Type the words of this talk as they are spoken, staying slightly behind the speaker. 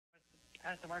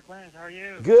Pastor Mark Lance, how are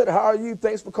you? Good. How are you?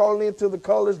 Thanks for calling in to the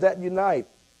Colors That Unite.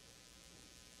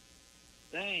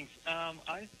 Thanks.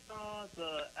 I saw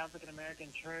the African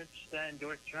American church that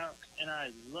endorsed Trump, and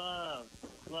I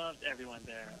loved everyone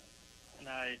there, and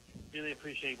I really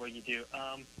appreciate what you do.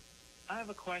 I have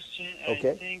a question, and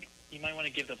Okay. I think you might want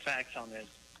to give the facts on this.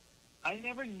 I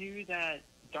never knew that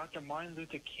Dr. Martin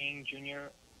Luther King Jr.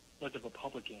 was a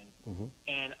Republican,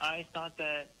 and I thought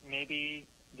that maybe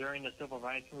during the civil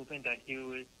rights movement that he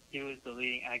was the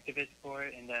leading activist for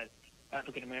it, and that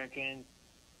African Americans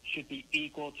should be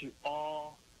equal to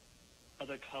all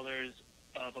other colors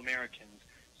of Americans.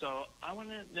 So I want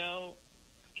to know,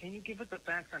 can you give us the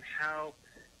facts on how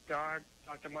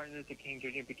Dr. Martin Luther King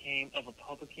Jr. became a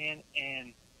Republican,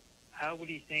 and how would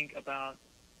you think about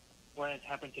what has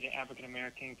happened to the African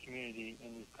American community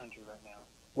in this country right now?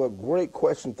 Well, great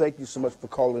question. Thank you so much for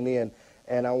calling in.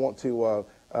 And I want to,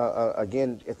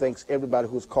 again, thanks everybody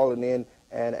who's calling in.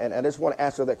 And I just want to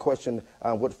answer that question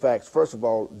with facts. First of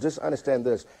all, just understand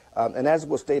this. And as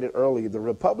was stated earlier, the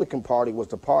Republican Party was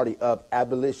the party of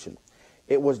abolition.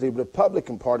 It was the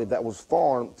Republican Party that was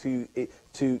formed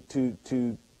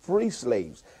to free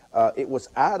slaves. It was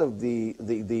out of the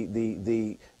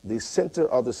center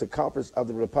of the circumference of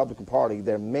the Republican Party.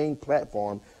 Their main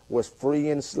platform was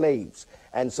freeing slaves.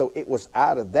 And so it was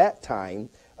out of that time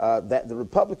that the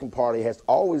Republican Party has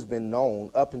always been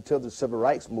known up until the Civil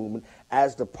Rights Movement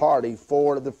as the party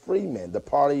for the freemen, the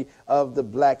party of the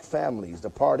black families, the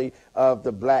party of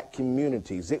the black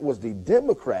communities. It was the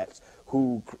Democrats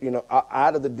who,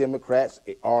 out of the Democrats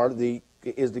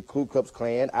is the Ku Klux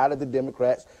Klan. Out of the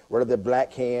Democrats were the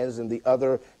Black Hands and the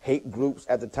other hate groups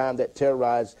at the time that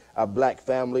terrorized black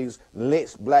families,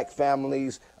 lynched black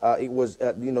families. It was,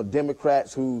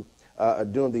 Democrats who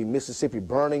during the Mississippi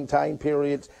burning time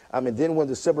periods. Then when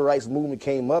the Civil Rights Movement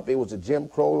came up, it was the Jim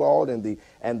Crow law and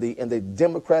the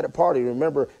Democratic Party.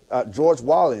 Remember George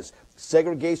Wallace,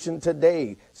 segregation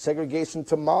today, segregation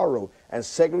tomorrow, and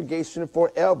segregation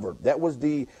forever. That was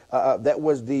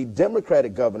the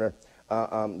Democratic governor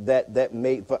that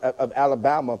made of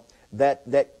Alabama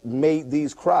that made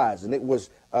these cries, and it was.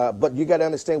 But you got to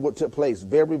understand what took place.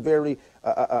 Very, very,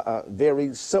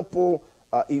 very simple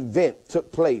event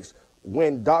took place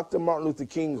when Dr. Martin Luther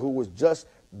King, who was just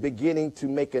beginning to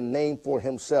make a name for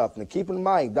himself. Now, keep in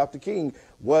mind, Dr. King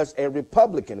was a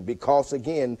Republican because,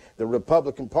 again, the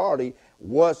Republican Party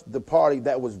was the party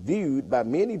that was viewed by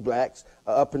many blacks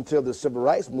up until the Civil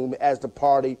Rights Movement as the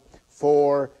party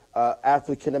for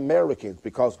African Americans,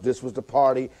 because this was the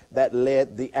party that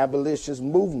led the abolitionist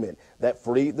movement that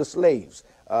freed the slaves.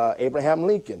 Abraham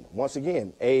Lincoln, once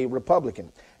again, a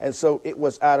Republican. And so it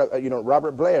was out of,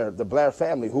 Robert Blair, the Blair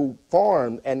family, who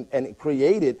formed and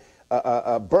created,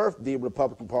 birthed the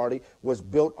Republican Party, was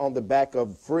built on the back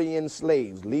of freeing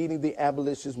slaves, leading the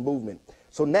abolitionist movement.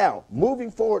 So now, moving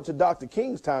forward to Dr.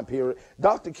 King's time period,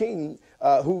 Dr. King,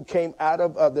 who came out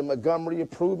of the Montgomery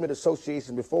Improvement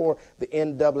Association before the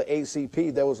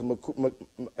NAACP,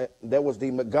 there was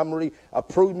the Montgomery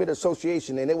Improvement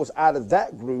Association, and it was out of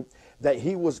that group that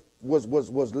he was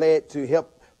led to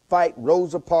help fight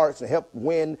Rosa Parks and help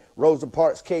win Rosa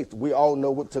Parks' case. We all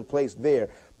know what took place there.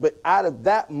 But out of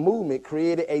that movement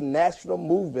created a national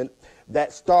movement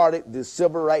that started the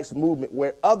Civil Rights Movement,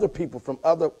 where other people from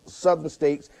other southern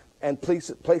states and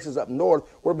places up north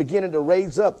were beginning to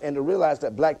raise up and to realize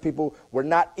that black people were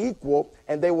not equal,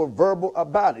 and they were verbal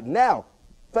about it. Now,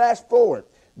 fast forward.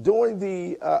 During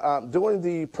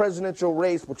the presidential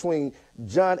race between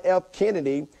John F.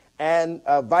 Kennedy and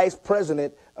Vice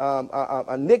President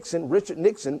Nixon, Richard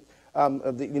Nixon,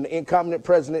 the incompetent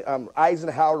president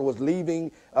Eisenhower was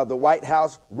leaving the White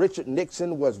House. Richard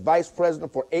Nixon was vice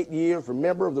president for 8 years, a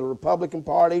member of the Republican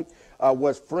Party,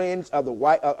 was friends of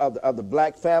the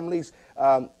black families.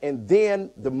 And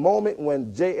then the moment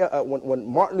when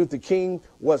Martin Luther King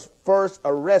was first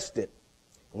arrested,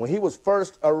 when he was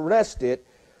first arrested,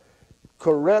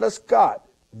 Coretta Scott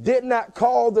did not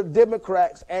call the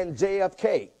Democrats and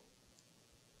JFK.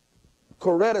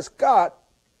 Coretta Scott,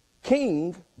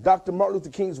 King, Dr. Martin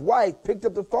Luther King's wife, picked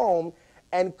up the phone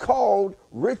and called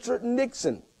Richard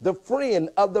Nixon, the friend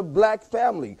of the black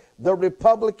family, the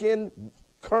Republican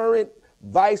current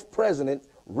vice president,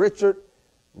 Richard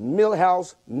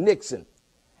Milhous Nixon.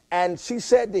 And she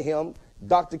said to him,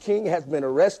 Dr. King has been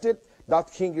arrested.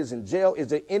 Dr. King is in jail. Is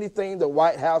there anything the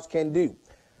White House can do?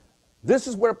 This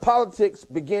is where politics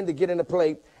begin to get into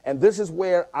play, and this is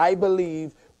where I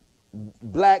believe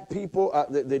black people,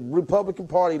 the Republican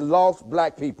Party lost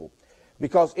black people,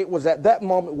 because it was at that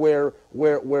moment where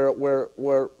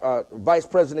Vice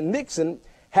President Nixon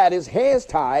had his hands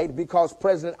tied because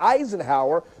President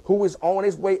Eisenhower, who was on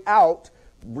his way out,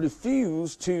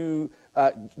 refused to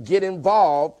get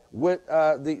involved with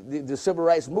the civil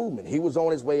rights movement. He was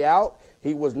on his way out.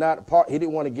 He was not a part. He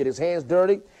didn't want to get his hands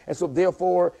dirty, and so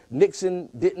therefore Nixon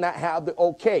did not have the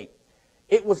okay.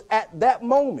 It was at that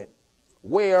moment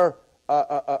where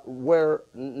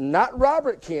not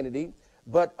Robert Kennedy,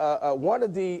 but one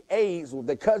of the aides,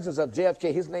 the cousins of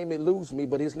JFK, his name eludes me,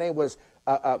 but his name was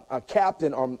a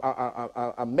captain or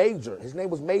a major. His name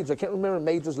was Major. I can't remember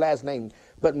Major's last name,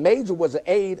 but Major was an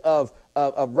aide of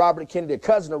Robert Kennedy, a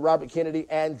cousin of Robert Kennedy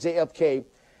and JFK.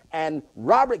 And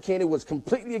Robert Kennedy was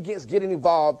completely against getting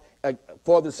involved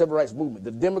for the civil rights movement.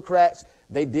 The Democrats,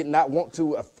 they did not want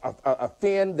to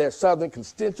offend their Southern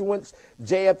constituents.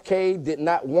 JFK did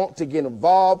not want to get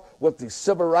involved with the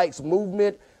civil rights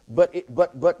movement. But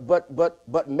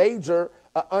Major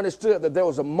understood that there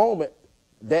was a moment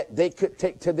that they could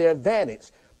take to their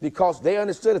advantage, because they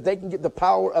understood if they can get the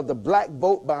power of the black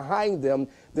vote behind them,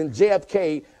 then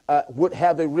JFK would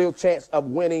have a real chance of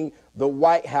winning the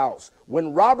White House.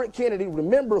 When Robert Kennedy,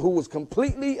 remember, who was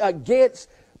completely against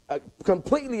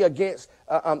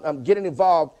getting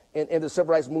involved in the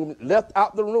civil rights movement, left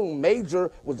out the room,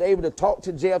 Major was able to talk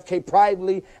to JFK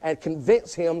privately and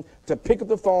convince him to pick up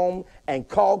the phone and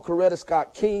call Coretta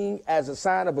Scott King as a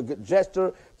sign of a good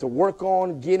gesture to work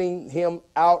on getting him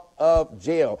out of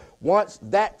jail. Once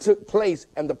that took place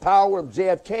and the power of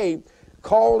JFK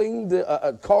calling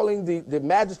the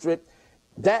magistrate,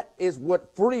 that is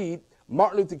what freed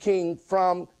Martin Luther King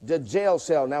from the jail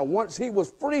cell. Now, once he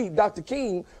was freed, Dr.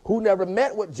 King, who never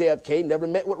met with JFK, never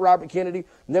met with Robert Kennedy,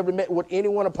 never met with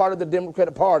anyone a part of the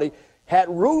Democratic Party, had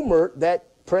rumored that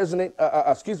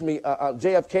JFK,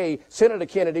 Senator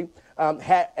Kennedy,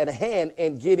 had a hand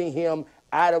in getting him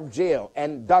out of jail.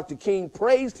 And Dr. King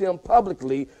praised him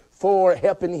publicly for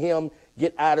helping him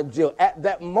get out of jail. At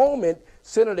that moment,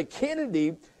 Senator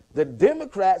Kennedy, the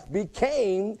Democrats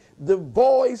became the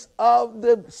voice of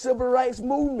the civil rights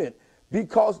movement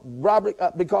because Martin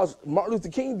Luther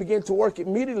King began to work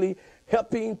immediately,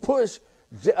 helping push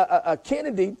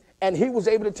Kennedy, and he was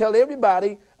able to tell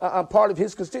everybody, part of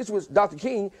his constituents, Dr.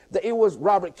 King, that it was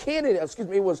Robert Kennedy. Excuse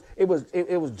me, it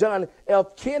was John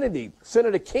F. Kennedy,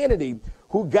 Senator Kennedy,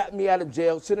 who got me out of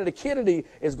jail. Senator Kennedy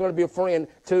is going to be a friend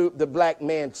to the black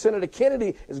man. Senator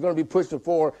Kennedy is going to be pushing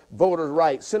for voters'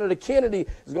 rights. Senator Kennedy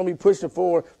is going to be pushing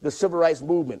for the civil rights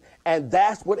movement. And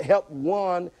that's what helped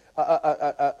win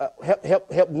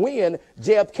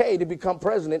JFK to become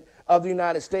president of the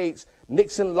United States.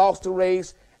 Nixon lost the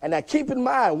race. And now keep in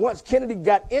mind, once Kennedy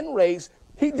got in race,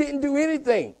 he didn't do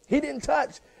anything. He didn't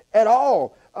touch at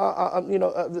all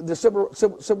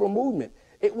the civil movement.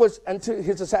 It was until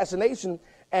his assassination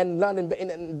and London,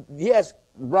 and yes,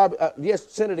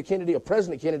 Senator Kennedy or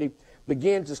President Kennedy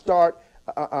began to start,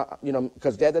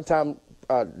 because at that time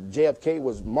JFK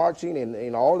was marching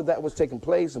and all of that was taking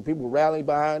place and people were rallying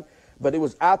behind. But it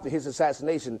was after his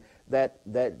assassination that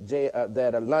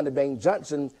Lyndon Baines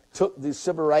Johnson took the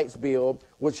Civil Rights Bill,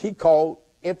 which he called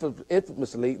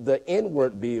infamously the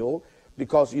N-word bill,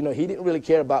 because he didn't really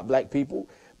care about black people.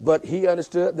 But he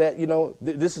understood that,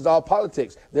 this is all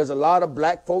politics. There's a lot of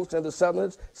black folks in the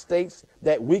southern states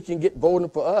that we can get voting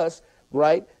for us,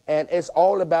 right? And it's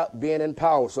all about being in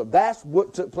power. So that's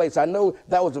what took place. I know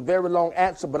that was a very long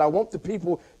answer, but I want the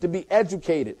people to be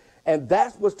educated. And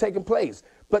that's what's taking place.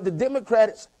 But the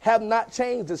Democrats have not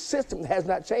changed. The system has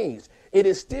not changed. It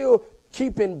is still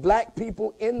keeping black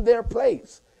people in their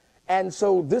place. And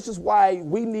so this is why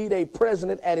we need a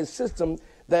president and a system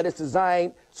that is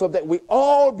designed so that we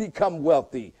all become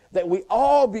wealthy, that we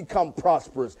all become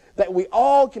prosperous, that we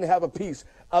all can have a piece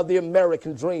of the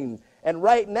American dream. And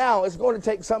right now, it's going to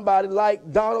take somebody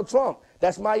like Donald Trump,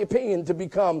 that's my opinion, to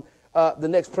become the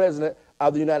next president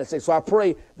of the United States. So I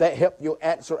pray that helped your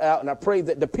answer out, and I pray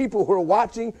that the people who are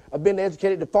watching have been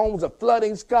educated. The phones are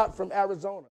flooding. Scott from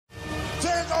Arizona.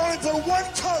 There's only the one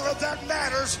color that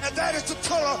matters, and that is the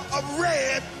color of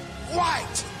red,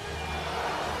 white.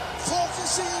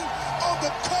 Focusing on the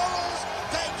colors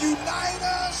that unite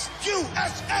us,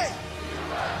 USA.